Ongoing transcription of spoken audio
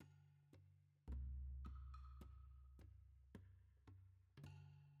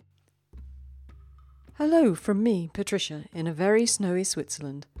Hello from me, Patricia, in a very snowy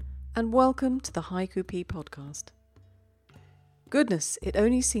Switzerland, and welcome to the Haiku P podcast. Goodness, it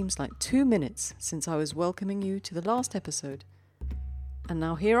only seems like 2 minutes since I was welcoming you to the last episode, and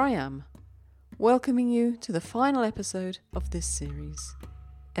now here I am, welcoming you to the final episode of this series,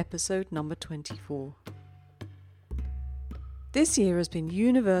 episode number 24. This year has been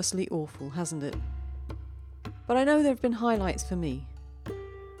universally awful, hasn't it? But I know there have been highlights for me.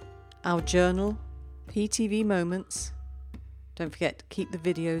 Our journal, PTV moments, don't forget to keep the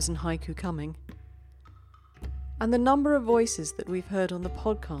videos and haiku coming, and the number of voices that we've heard on the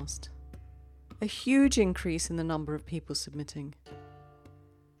podcast, a huge increase in the number of people submitting.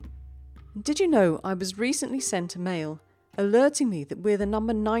 And did you know I was recently sent a mail alerting me that we're the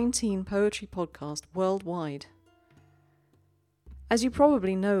number 19 poetry podcast worldwide? As you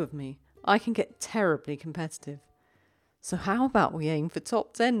probably know of me, I can get terribly competitive, so how about we aim for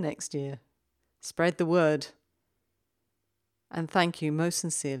top 10 next year? Spread the word. And thank you most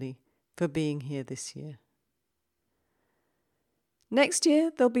sincerely for being here this year. Next year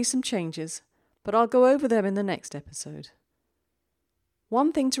there'll be some changes, but I'll go over them in the next episode.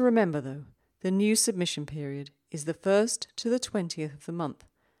 One thing to remember though, the new submission period is the 1st to the 20th of the month,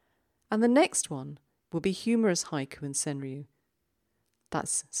 and the next one will be humorous haiku and senryu.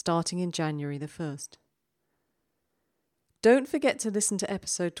 That's starting in January the 1st. Don't forget to listen to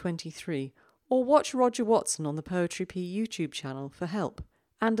episode 23 or watch Roger Watson on the Poetry P YouTube channel for help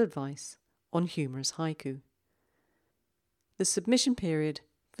and advice on humorous haiku. The submission period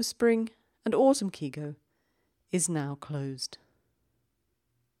for spring and autumn Kigo is now closed.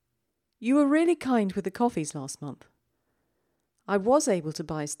 You were really kind with the coffees last month. I was able to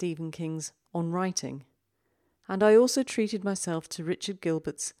buy Stephen King's On Writing, and I also treated myself to Richard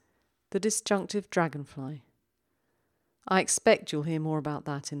Gilbert's The Disjunctive Dragonfly. I expect you'll hear more about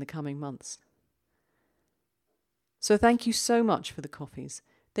that in the coming months. So thank you so much for the coffees.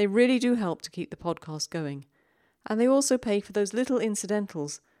 They really do help to keep the podcast going. And they also pay for those little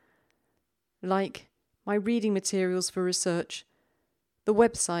incidentals, like my reading materials for research, the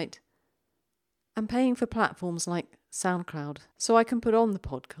website, and paying for platforms like SoundCloud so I can put on the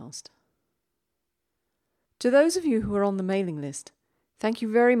podcast. To those of you who are on the mailing list, thank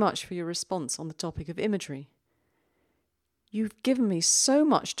you very much for your response on the topic of imagery. You've given me so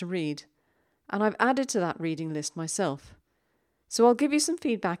much to read, and I've added to that reading list myself, so I'll give you some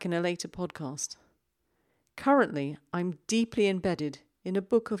feedback in a later podcast. Currently, I'm deeply embedded in a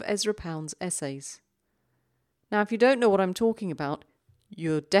book of Ezra Pound's essays. Now, if you don't know what I'm talking about,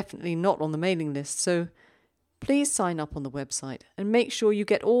 you're definitely not on the mailing list, so please sign up on the website and make sure you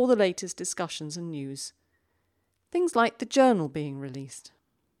get all the latest discussions and news. Things like the journal being released.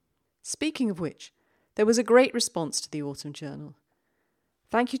 Speaking of which, there was a great response to the autumn journal.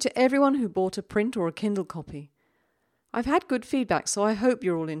 Thank you to everyone who bought a print or a Kindle copy. I've had good feedback, so I hope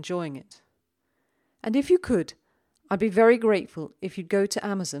you're all enjoying it. And if you could, I'd be very grateful if you'd go to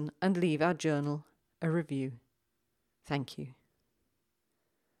Amazon and leave our journal a review. Thank you.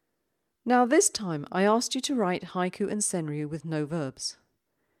 Now this time I asked you to write haiku and senryu with no verbs.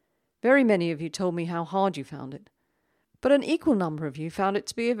 Very many of you told me how hard you found it, but an equal number of you found it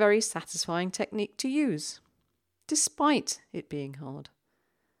to be a very satisfying technique to use, despite it being hard.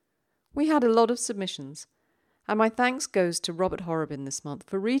 We had a lot of submissions, and my thanks goes to Robert Horrobin this month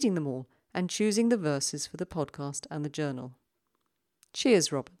for reading them all and choosing the verses for the podcast and the journal.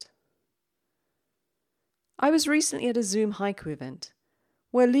 Cheers, Robert. I was recently at a Zoom haiku event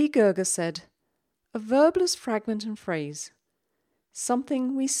where Lee Gerger said, "A verbless fragment and phrase,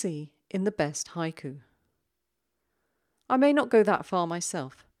 something we see in the best haiku." I may not go that far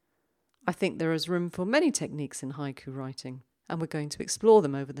myself. I think there is room for many techniques in haiku writing, and we're going to explore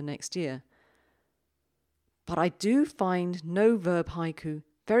them over the next year. But I do find no verb haiku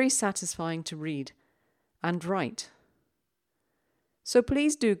very satisfying to read and write. So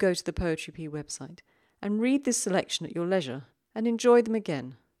please do go to the Poetry P website and read this selection at your leisure and enjoy them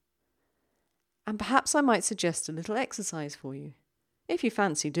again. And perhaps I might suggest a little exercise for you, if you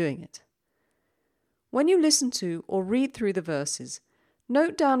fancy doing it. When you listen to or read through the verses,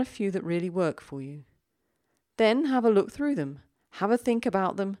 note down a few that really work for you. Then have a look through them, have a think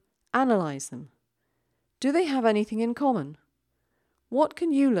about them, analyse them. Do they have anything in common? What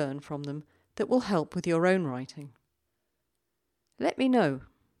can you learn from them that will help with your own writing? Let me know.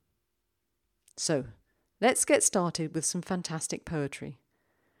 So, let's get started with some fantastic poetry.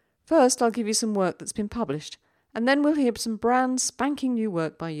 First, I'll give you some work that's been published, and then we'll hear some brand spanking new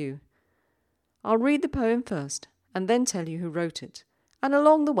work by you. I'll read the poem first, and then tell you who wrote it, and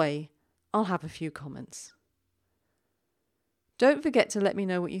along the way, I'll have a few comments. Don't forget to let me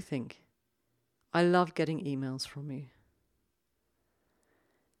know what you think. I love getting emails from you.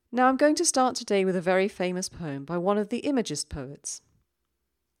 Now I'm going to start today with a very famous poem by one of the Imagist poets.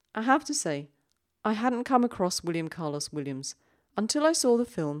 I have to say, I hadn't come across William Carlos Williams until I saw the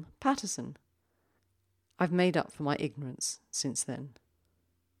film Paterson. I've made up for my ignorance since then.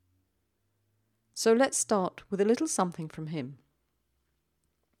 So let's start with a little something from him.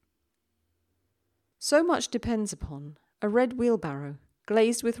 So much depends upon a red wheelbarrow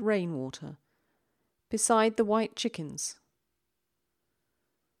glazed with rainwater beside the white chickens.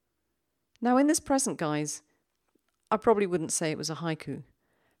 Now in this present guise, I probably wouldn't say it was a haiku,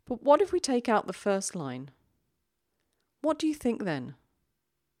 but what if we take out the first line? What do you think then?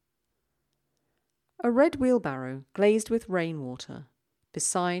 A red wheelbarrow glazed with rainwater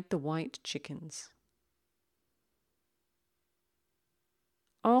beside the white chickens.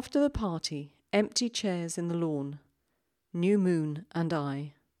 After the party, empty chairs in the lawn, new moon and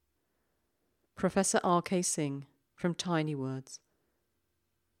I. Professor R.K. Singh from Tiny Words.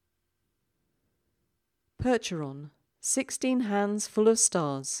 Percheron, 16 hands full of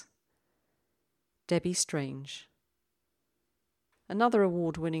stars. Debbie Strange. Another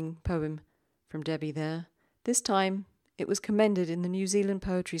award-winning poem from Debbie there. This time it was commended in the New Zealand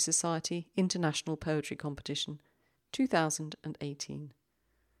Poetry Society International Poetry Competition, 2018.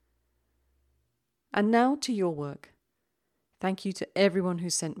 And now to your work. Thank you to everyone who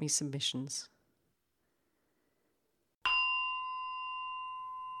sent me submissions.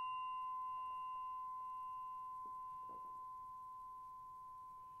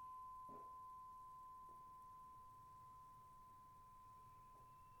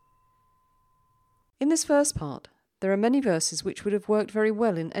 In this first part, there are many verses which would have worked very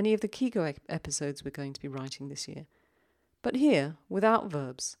well in any of the Kigo episodes we're going to be writing this year. But here, without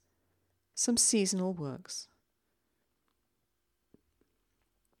verbs, some seasonal works.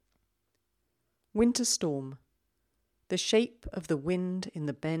 Winter Storm. The shape of the wind in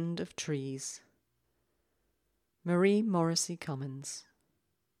the bend of trees. Marie Morrissey Cummins.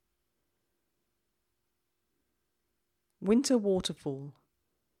 Winter Waterfall.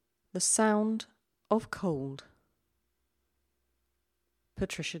 The sound of cold.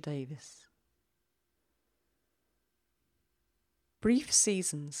 Patricia Davis. Brief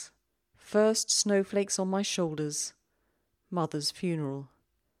Seasons. First snowflakes on my shoulders. Mother's funeral.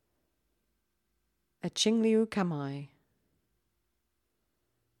 Echingliu Kamai.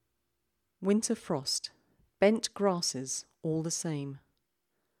 Winter Frost. Bent grasses all the same.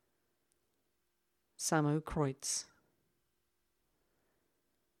 Samo Kreutz.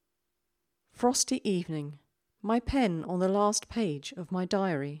 Frosty evening, my pen on the last page of my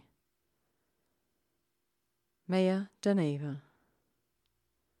diary. Maya Daneva.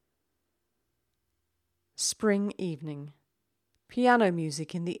 Spring evening, piano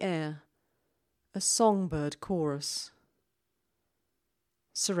music in the air, a songbird chorus.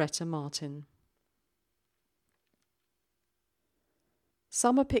 Soretta Martin.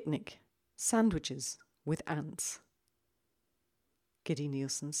 Summer picnic, sandwiches with ants. Giddy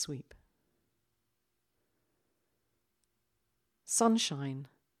Nielsen Sweep. Sunshine,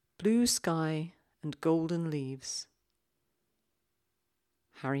 blue sky and golden leaves.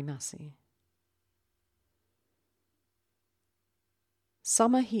 Harry Massey.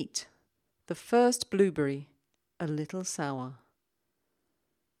 Summer heat, the first blueberry, a little sour.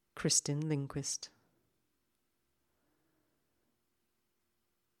 Kristin Lindquist.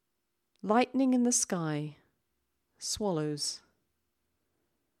 Lightning in the sky, swallows.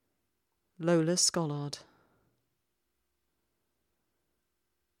 Lola Scollard.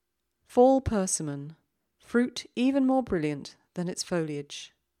 Fall persimmon, fruit even more brilliant than its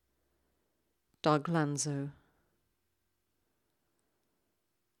foliage. Doug Lanzo.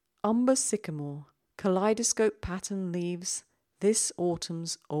 Umber sycamore, kaleidoscope pattern leaves this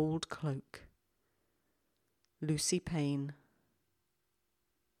autumn's old cloak. Lucy Payne.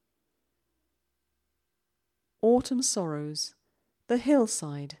 Autumn sorrows, the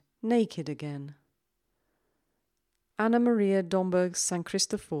hillside naked again. Anna Maria Domberg San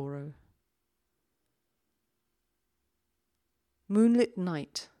Cristoforo. Moonlit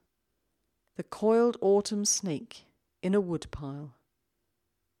night, the coiled autumn snake in a woodpile.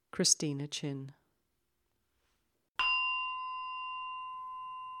 Christina Chin.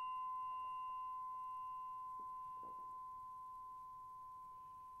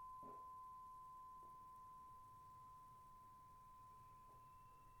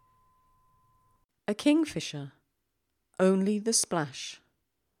 A kingfisher, only the splash.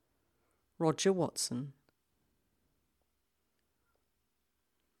 Roger Watson.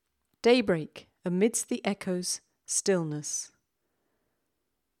 Daybreak amidst the echoes, stillness.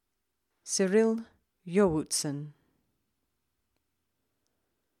 Cyril Yowutsen.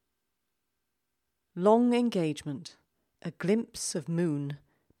 Long engagement, a glimpse of moon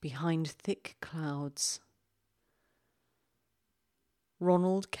behind thick clouds.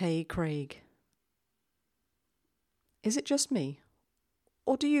 Ronald K. Craig. Is it just me,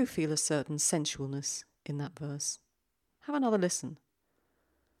 or do you feel a certain sensualness in that verse? Have another listen.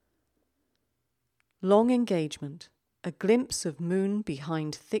 Long engagement, a glimpse of moon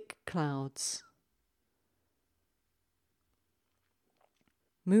behind thick clouds.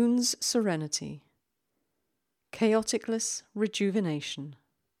 Moon's serenity, chaoticless rejuvenation.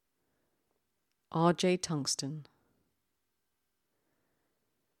 R.J. Tungsten.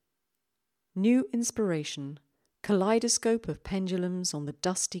 New inspiration, kaleidoscope of pendulums on the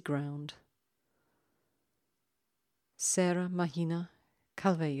dusty ground. Sarah Mahina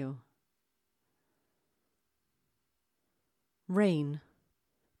Calvello. Rain,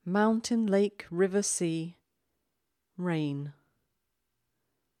 mountain, lake, river, sea. Rain.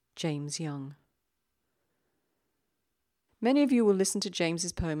 James Young. Many of you will listen to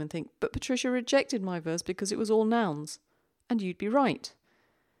James's poem and think, but Patricia rejected my verse because it was all nouns. And you'd be right.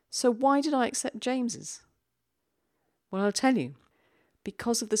 So why did I accept James's? Well, I'll tell you.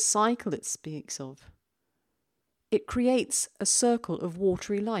 Because of the cycle it speaks of. It creates a circle of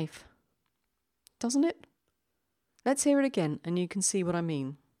watery life. Doesn't it? Let's hear it again and you can see what I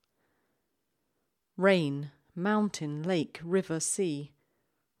mean. Rain, mountain, lake, river, sea.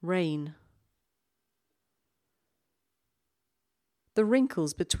 Rain. The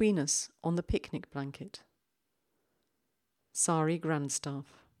wrinkles between us on the picnic blanket. Sari Grandstaff.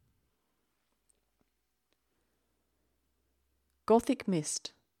 Gothic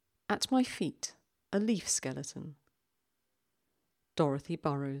mist. At my feet, a leaf skeleton. Dorothy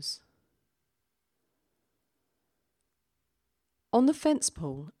Burrows. On the fence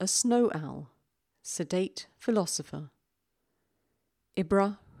pole, a snow owl, sedate philosopher.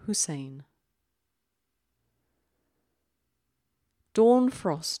 Ibra Hussein. Dawn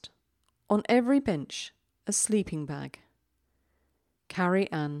frost. On every bench, a sleeping bag.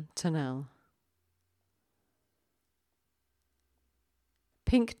 Carrie Ann Turnell.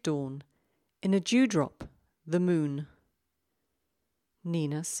 Pink dawn. In a dewdrop, the moon.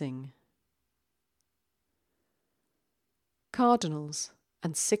 Nina Singh. Cardinals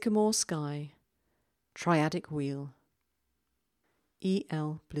and sycamore sky. Triadic wheel. E.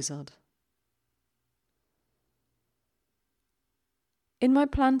 L. Blizzard. In my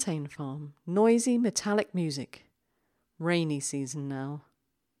plantain farm, noisy metallic music. Rainy season now.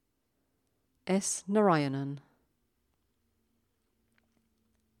 S. Narayanan.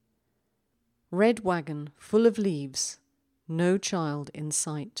 Red wagon full of leaves, no child in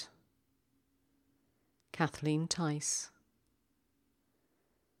sight. Kathleen Tice.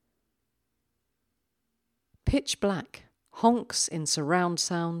 Pitch black, honks in surround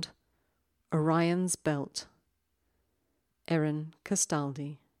sound. Orion's belt. Erin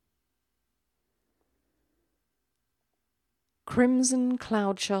Castaldi. Crimson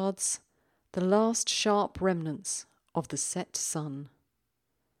cloud shards, the last sharp remnants of the set sun.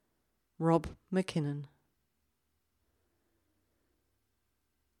 Rob McKinnon.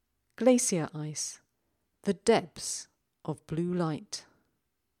 Glacier ice, the depths of blue light.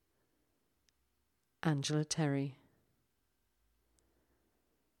 Angela Terry.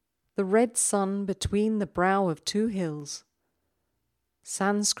 The red sun between the brow of two hills.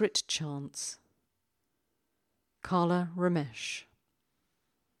 Sanskrit chants. Carla Ramesh.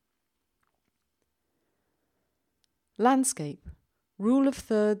 Landscape, rule of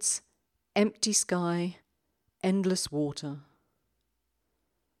thirds, empty sky, endless water.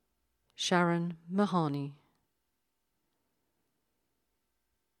 Sharon Mahani.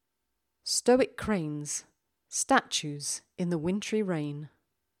 Stoic cranes, statues in the wintry rain.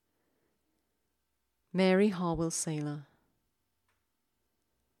 Mary Harwell Saylor.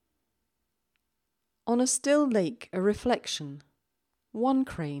 On a still lake, a reflection. One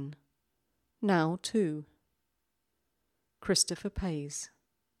crane, now two. Christopher Pays.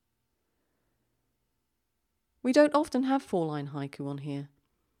 We don't often have four-line haiku on here.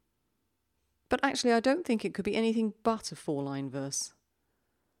 But actually I don't think it could be anything but a four-line verse.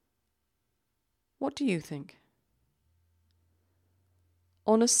 What do you think?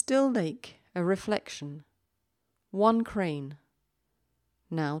 On a still lake, a reflection. One crane,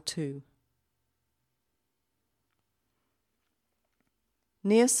 now two.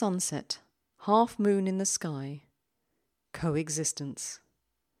 Near sunset, half moon in the sky. Coexistence.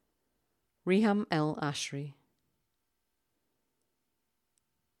 Riham L. Ashry.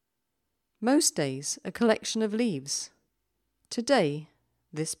 Most days, a collection of leaves. Today,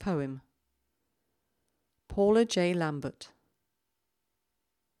 this poem. Paula J. Lambert.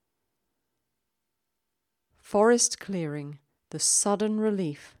 Forest clearing, the sudden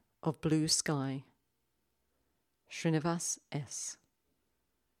relief of blue sky. Srinivas S.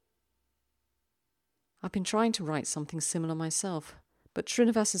 I've been trying to write something similar myself, but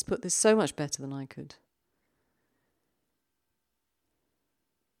Srinivas has put this so much better than I could.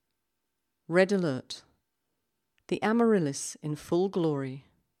 Red Alert. The Amaryllis in full glory.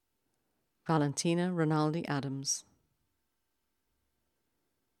 Valentina Rinaldi Adams.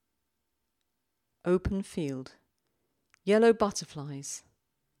 Open field. Yellow butterflies.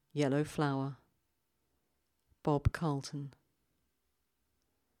 Yellow flower. Bob Carlton.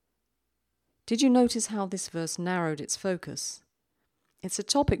 Did you notice how this verse narrowed its focus? It's a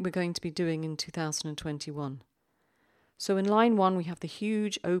topic we're going to be doing in 2021. So in line 1 we have the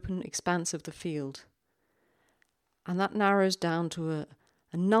huge open expanse of the field. And that narrows down to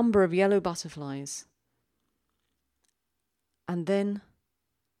a number of yellow butterflies. And then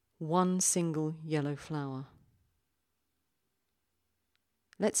one single yellow flower.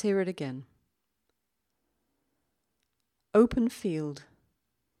 Let's hear it again. Open field.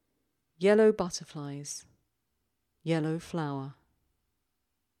 Yellow butterflies. Yellow flower.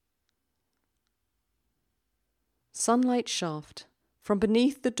 Sunlight shaft. From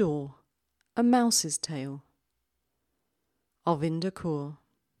beneath the door. A mouse's tail. Arvinder Kaur.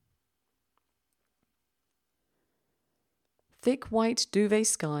 Thick white duvet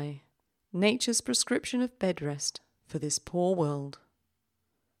sky. Nature's prescription of bed rest for this poor world.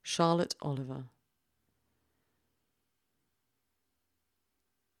 Charlotte Oliver.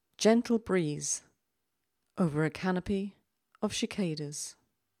 Gentle breeze over a canopy of cicadas.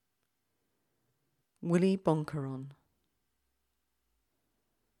 Willie Boncaron.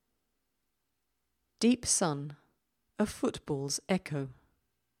 Deep sun, a football's echo.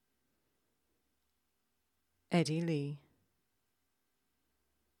 Eddie Lee.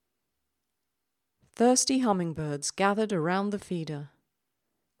 Thirsty hummingbirds gathered around the feeder.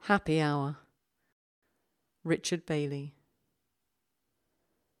 Happy hour. Richard Bailey.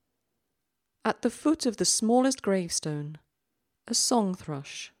 At the foot of the smallest gravestone, a song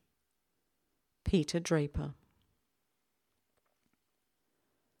thrush. Peter Draper.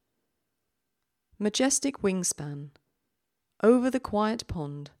 Majestic wingspan, over the quiet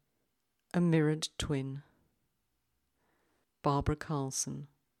pond, a mirrored twin. Barbara Carlson.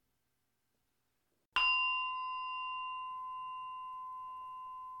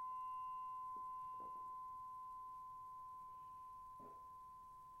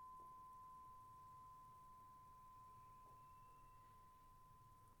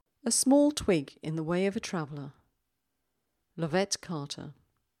 A small twig in the way of a traveller. Lovette Carter.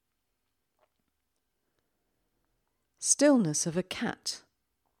 Stillness of a cat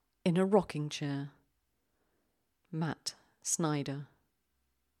in a rocking chair. Matt Snyder.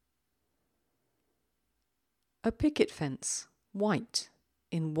 A picket fence, white,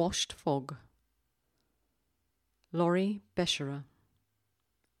 in washed fog. Laurie Bescherer.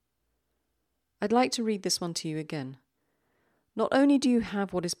 I'd like to read this one to you again. Not only do you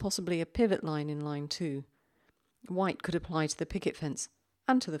have what is possibly a pivot line in line 2, white could apply to the picket fence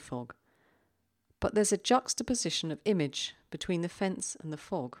and to the fog, but there's a juxtaposition of image between the fence and the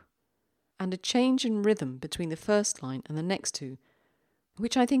fog, and a change in rhythm between the first line and the next two,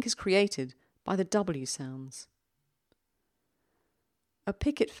 which I think is created by the W sounds. A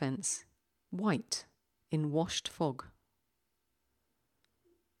picket fence, white, in washed fog.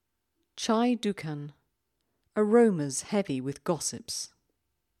 Chai Dukan. Aromas heavy with gossips.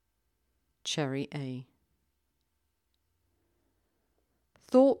 Cherry A.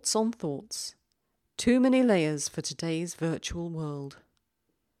 Thoughts on thoughts. Too many layers for today's virtual world.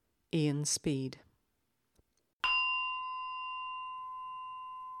 Ian Speed.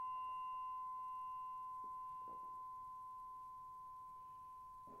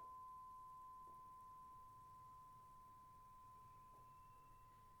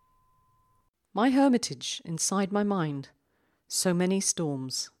 My hermitage inside my mind, so many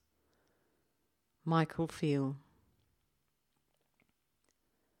storms. Michael Feel.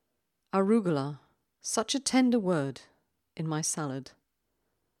 Arugula, such a tender word in my salad.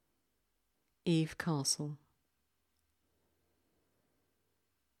 Eve Castle.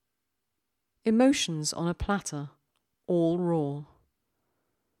 Emotions on a platter, all raw.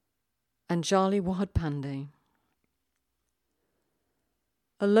 Anjali Wahad.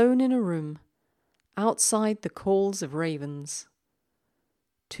 Alone in a room, outside the calls of ravens.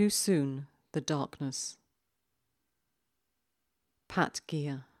 Too soon the darkness. Pat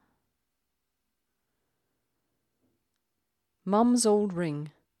Gear. Mum's old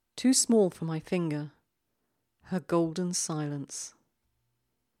ring, too small for my finger. her golden silence.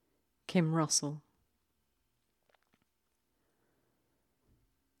 Kim Russell.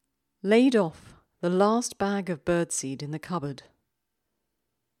 Laid off the last bag of birdseed in the cupboard.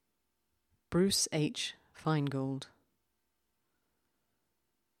 Bruce H. Feingold.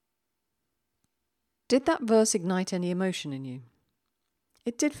 Did that verse ignite any emotion in you?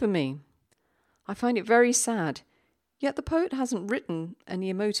 It did for me. I find it very sad, yet the poet hasn't written any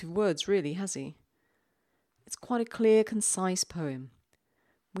emotive words really, has he? It's quite a clear, concise poem.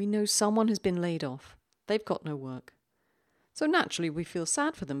 We know someone has been laid off. They've got no work. So naturally we feel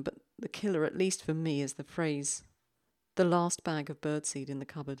sad for them, but the killer, at least for me, is the phrase, the last bag of birdseed in the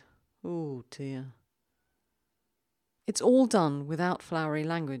cupboard. Oh dear. It's all done without flowery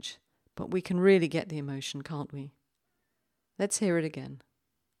language, but we can really get the emotion, can't we? Let's hear it again.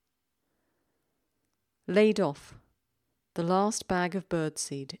 Laid off, the last bag of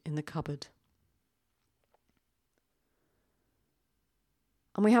birdseed in the cupboard.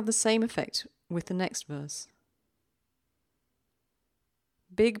 And we have the same effect with the next verse.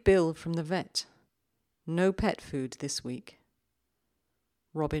 Big bill from the vet. No pet food this week.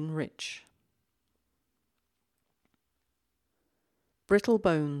 Robin Rich. Brittle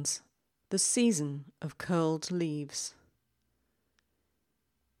bones. The season of curled leaves.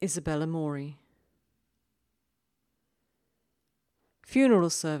 Isabella Mori. Funeral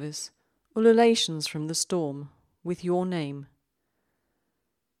service. Ululations from the storm. With your name.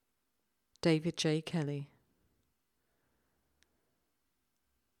 David J. Kelly.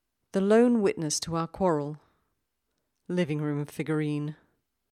 The lone witness to our quarrel. Living room figurine.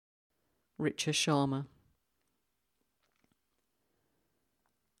 Richa Sharma.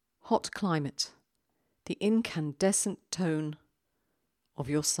 Hot climate. The incandescent tone of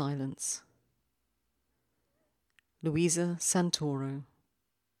your silence. Louisa Santoro.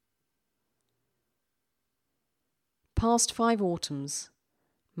 Past 5 autumns.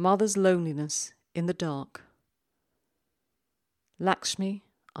 Mother's loneliness in the dark. Lakshmi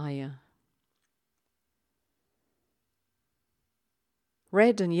Iyer.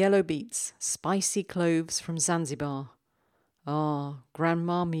 Red and yellow beets, spicy cloves from Zanzibar. Ah,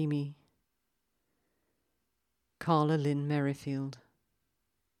 Grandma Mimi. Carla Lynn Merrifield.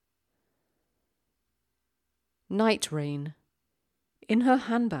 Night rain. In her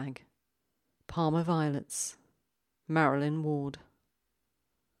handbag. Parma violets. Marilyn Ward.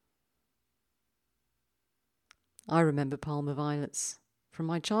 I remember Parma violets from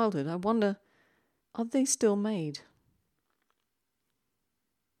my childhood. I wonder, are they still made?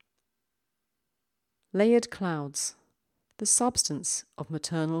 Layered clouds. The substance of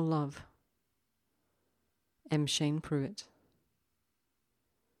maternal love. M. Shane Pruitt.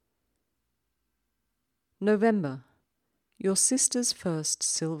 November. Your sister's first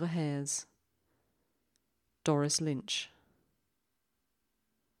silver hairs. Doris Lynch.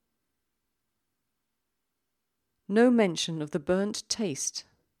 No mention of the burnt taste.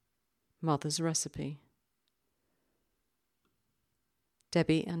 Mother's recipe.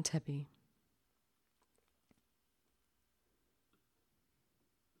 Debbie and Tebby.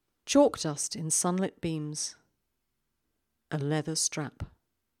 Chalk dust in sunlit beams. A leather strap.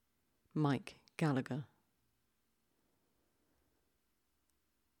 Mike Gallagher.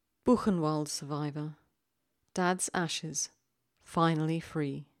 Buchenwald survivor. Dad's ashes. Finally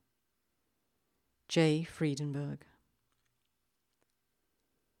free. J. Friedenberg.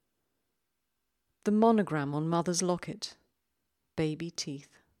 The monogram on Mother's locket. Baby teeth.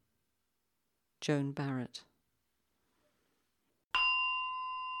 Joan Barrett.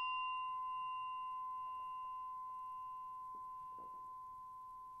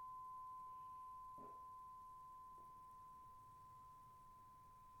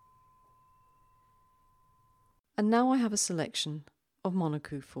 And now I have a selection of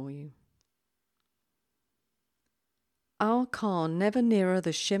monoku for you. Our car never nearer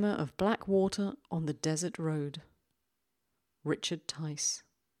the shimmer of black water on the desert road. Richard Tice.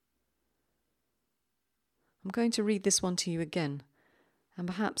 I'm going to read this one to you again, and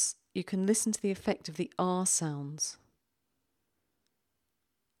perhaps you can listen to the effect of the R sounds.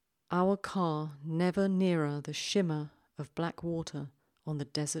 Our car never nearer the shimmer of black water on the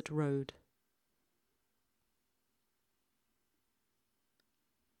desert road.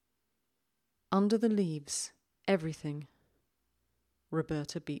 Under the leaves, everything.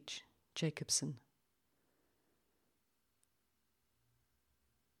 Roberta Beach Jacobson.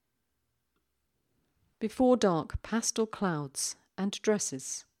 Before dark, pastel clouds and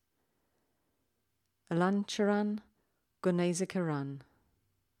dresses. Alancharan Gunezekaran.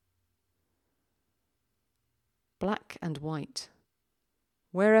 Black and white.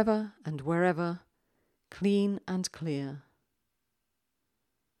 Wherever and wherever, clean and clear.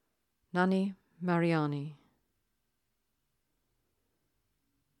 Nanni Mariani.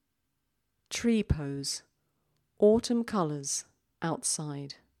 Tree pose, autumn colours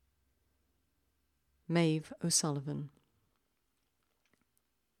outside. Maeve O'Sullivan.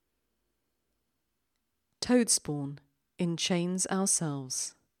 Toad spawn in chains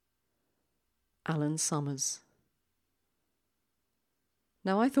ourselves. Alan Summers.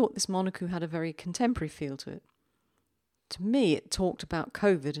 Now, I thought this monoku had a very contemporary feel to it. To me, it talked about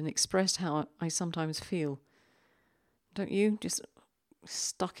COVID and expressed how I sometimes feel. Don't you? Just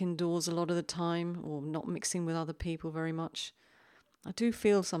stuck indoors a lot of the time, or not mixing with other people very much. I do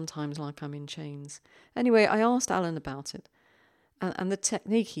feel sometimes like I'm in chains. Anyway, I asked Alan about it and the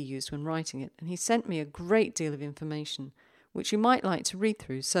technique he used when writing it, and he sent me a great deal of information, which you might like to read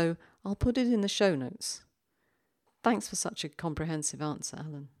through, so I'll put it in the show notes. Thanks for such a comprehensive answer,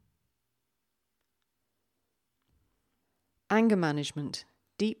 Alan. Anger management,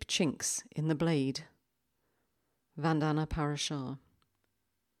 deep chinks in the blade. Vandana Parashar.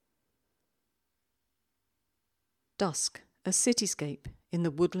 Dusk, a cityscape in the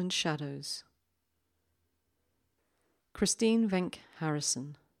woodland shadows. Christine Venk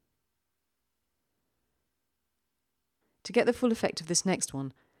Harrison. To get the full effect of this next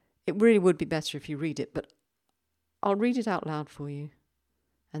one, it really would be better if you read it, but I'll read it out loud for you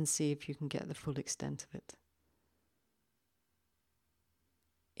and see if you can get the full extent of it.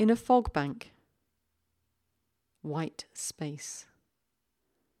 In a fog bank, white space.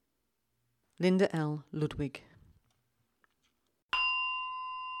 Linda L. Ludwig.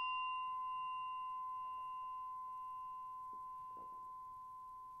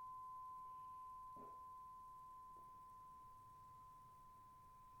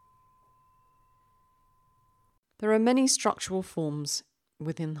 There are many structural forms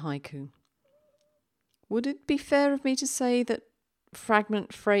within haiku. Would it be fair of me to say that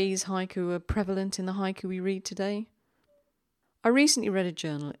fragment phrase haiku are prevalent in the haiku we read today? I recently read a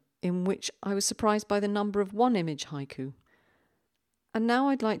journal in which I was surprised by the number of one-image haiku. And now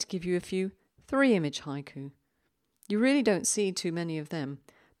I'd like to give you a few three-image haiku. You really don't see too many of them,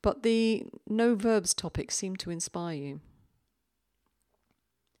 but the no verbs topics seem to inspire you.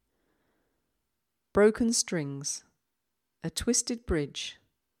 Broken strings, a twisted bridge,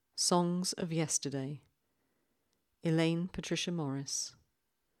 songs of yesterday. Elaine Patricia Morris.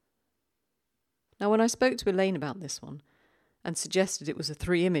 Now, when I spoke to Elaine about this one and suggested it was a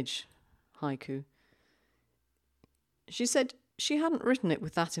three-image haiku, she said she hadn't written it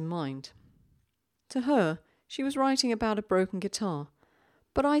with that in mind. To her, she was writing about a broken guitar,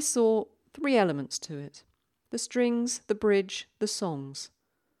 but I saw three elements to it: the strings, the bridge, the songs.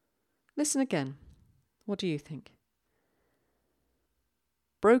 Listen again. What do you think?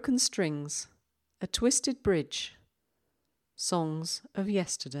 Broken strings, a twisted bridge, songs of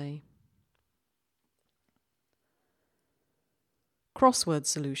yesterday. Crossword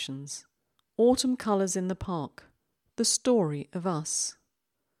solutions, autumn colours in the park, the story of us.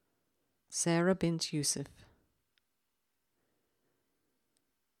 Sarah bint Yusuf.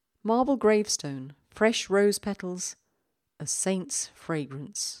 Marble gravestone, fresh rose petals, a saint's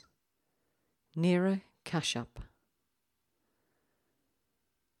fragrance. Neera Kashyap.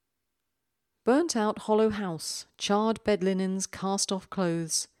 Burnt out hollow house, charred bed linens, cast off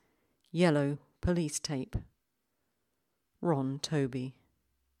clothes, yellow police tape. Ron Toby.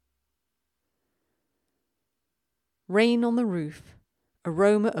 Rain on the roof,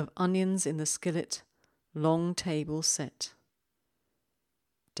 aroma of onions in the skillet, long table set.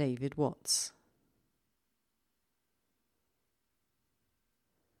 David Watts.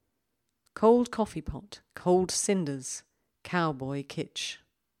 Cold coffee pot, cold cinders, cowboy kitsch.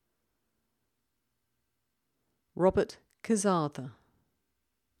 Robert Kazatha.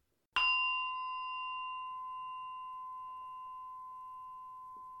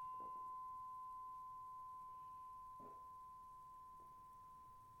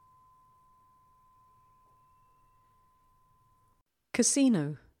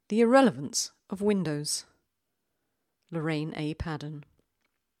 Casino, the irrelevance of windows. Lorraine A. Padden.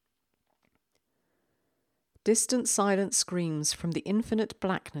 Distant silent screams from the infinite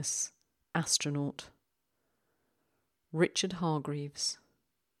blackness. Astronaut. Richard Hargreaves.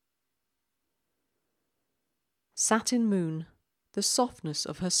 Satin moon, the softness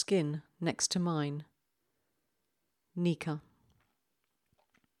of her skin next to mine. Nika.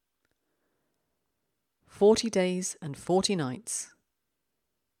 40 days and 40 nights.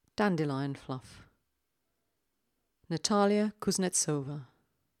 Dandelion fluff. Natalia Kuznetsova.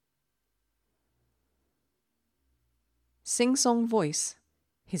 Sing-song voice,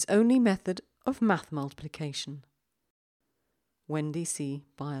 his only method of math multiplication. Wendy C.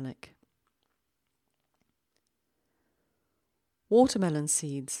 Bialik. Watermelon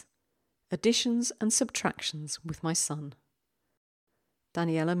seeds. Additions and subtractions with my son.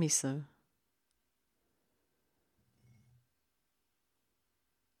 Daniela Miso.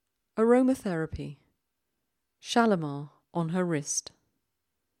 Aromatherapy. Shalimar on her wrist.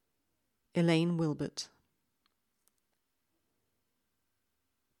 Elaine Wilbert.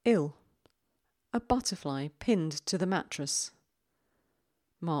 Ill. A butterfly pinned to the mattress.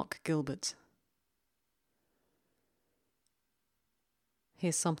 Mark Gilbert.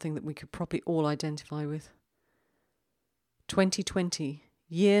 Here's something that we could probably all identify with. 2020,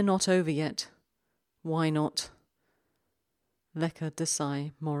 year not over yet. Why not? Lekka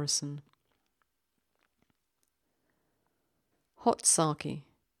Desai Morrison. Hot sake.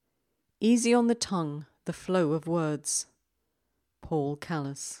 Easy on the tongue, the flow of words. Paul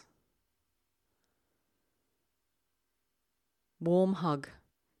Callis. Warm hug.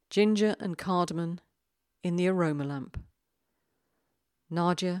 Ginger and cardamom in the aroma lamp.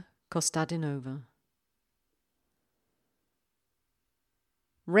 Nadia Kostadinova.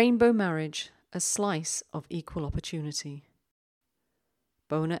 Rainbow marriage, a slice of equal opportunity.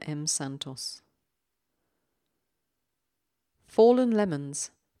 Bona M. Santos. Fallen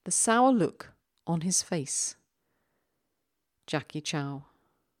lemons, the sour look on his face. Jackie Chow.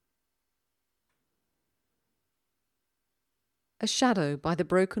 A shadow by the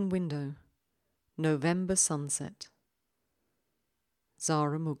broken window. November sunset.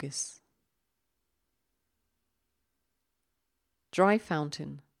 Zara Mugis. Dry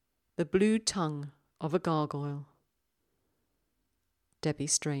fountain, the blue tongue of a gargoyle. Debbie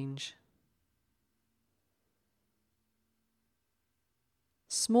Strange.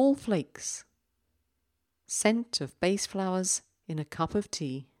 Small flakes. Scent of base flowers in a cup of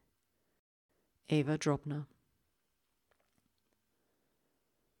tea. Eva Drobner.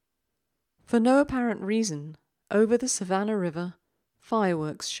 For no apparent reason, over the Savannah River,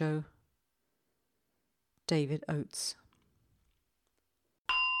 fireworks show. David Oates.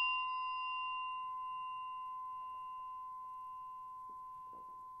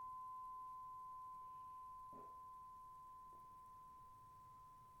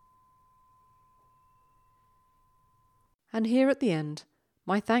 And here at the end,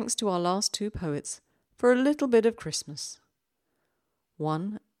 my thanks to our last two poets for a little bit of Christmas.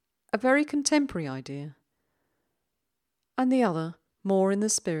 One, a very contemporary idea, and the other, more in the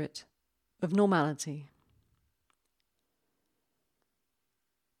spirit of normality.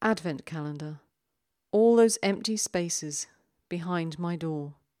 Advent calendar, all those empty spaces behind my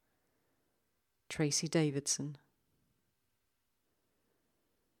door. Tracy Davidson.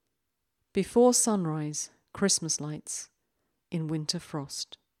 Before sunrise, Christmas lights in winter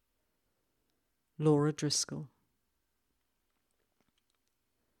frost. Laura Driscoll.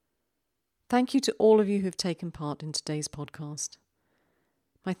 Thank you to all of you who've taken part in today's podcast.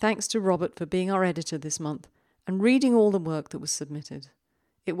 My thanks to Robert for being our editor this month and reading all the work that was submitted.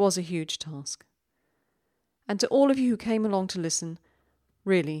 It was a huge task. And to all of you who came along to listen,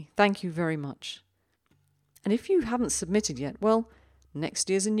 really, thank you very much. And if you haven't submitted yet, well, next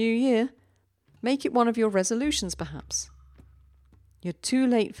year's a new year. Make it one of your resolutions, perhaps. You're too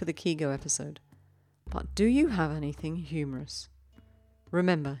late for the Kigo episode. But do you have anything humorous?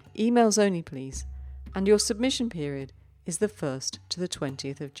 Remember, emails only, please, and your submission period is the 1st to the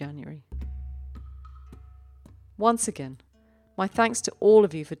 20th of January. Once again, my thanks to all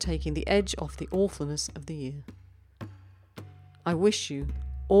of you for taking the edge off the awfulness of the year. I wish you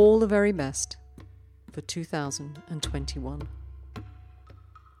all the very best for 2021.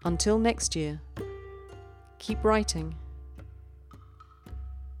 Until next year, keep writing.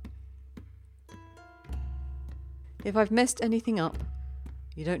 If I've messed anything up,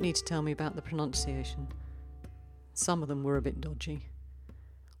 you don't need to tell me about the pronunciation. Some of them were a bit dodgy.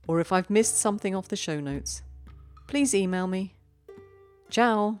 Or if I've missed something off the show notes, please email me.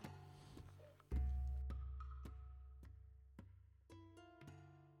 Ciao!